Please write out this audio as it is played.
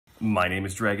My name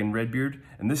is Dragon Redbeard,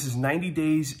 and this is 90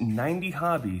 Days, 90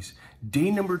 Hobbies, day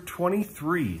number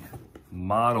 23,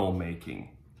 model making.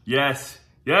 Yes,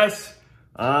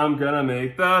 I'm gonna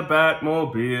make the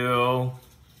Batmobile.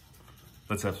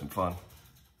 Let's have some fun.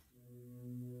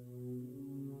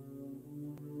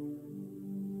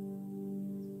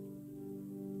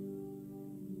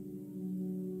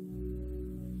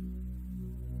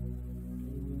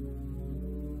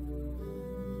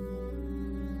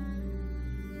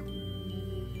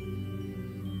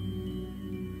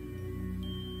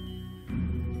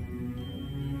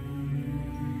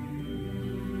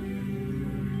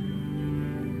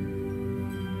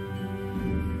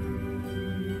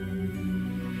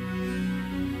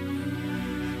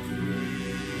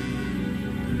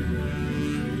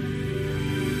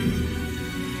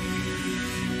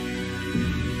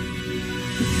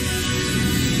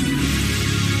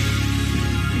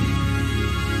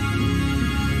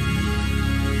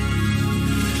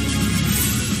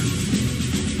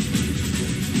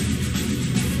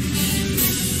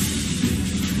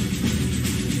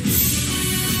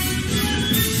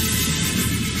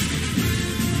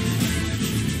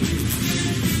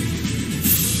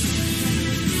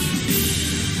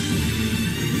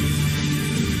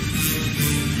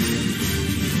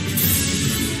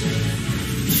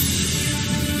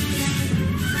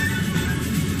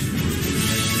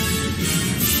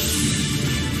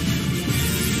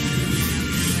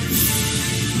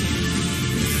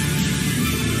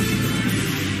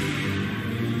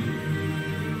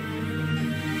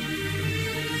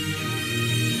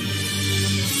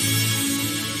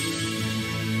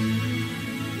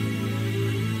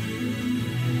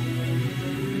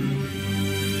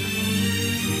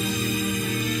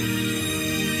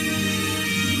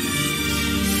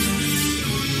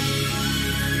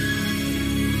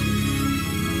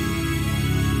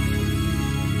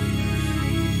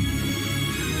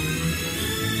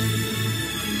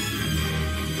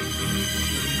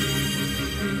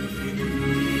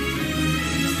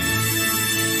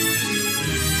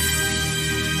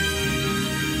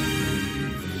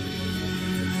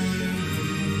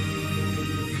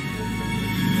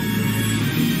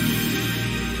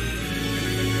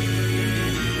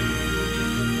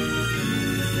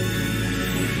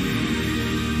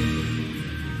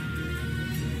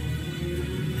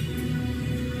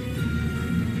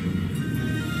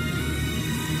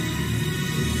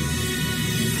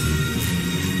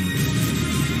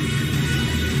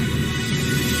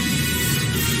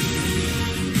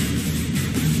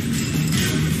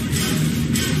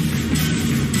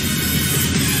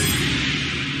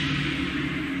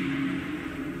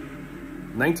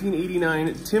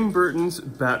 (1989) Tim Burton's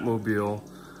Batmobile.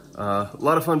 A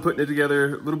lot of fun putting it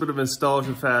together. A little bit of a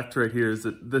nostalgia fact right here is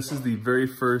that this is the very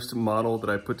first model that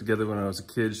I put together when I was a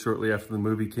kid, shortly after the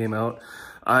movie came out.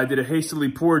 I did a hastily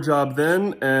poor job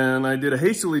then, and I did a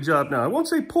hastily job now. I won't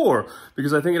say poor,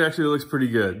 because I think it actually looks pretty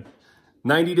good.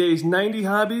 90 Days, 90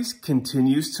 Hobbies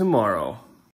continues tomorrow.